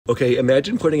Okay,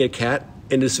 imagine putting a cat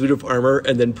in a suit of armor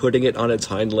and then putting it on its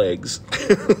hind legs.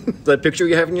 That picture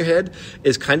you have in your head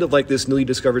is kind of like this newly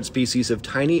discovered species of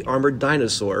tiny armored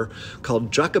dinosaur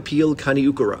called Jacopele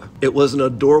caniukura. It was an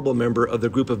adorable member of the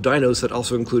group of dinos that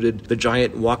also included the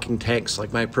giant walking tanks,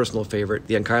 like my personal favorite,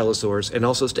 the ankylosaurs, and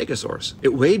also stegosaurs.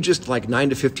 It weighed just like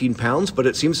 9 to 15 pounds, but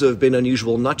it seems to have been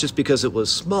unusual not just because it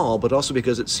was small, but also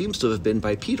because it seems to have been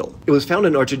bipedal. It was found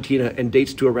in Argentina and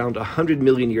dates to around 100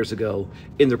 million years ago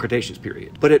in the Cretaceous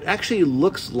period. But it actually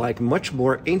looks like much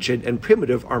more ancient and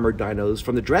primitive armored dinos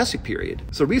from the Jurassic period.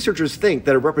 So researchers think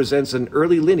that it represents an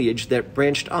early lineage that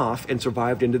branched off and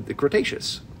survived into the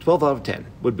Cretaceous. 12 out of 10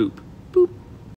 would boop.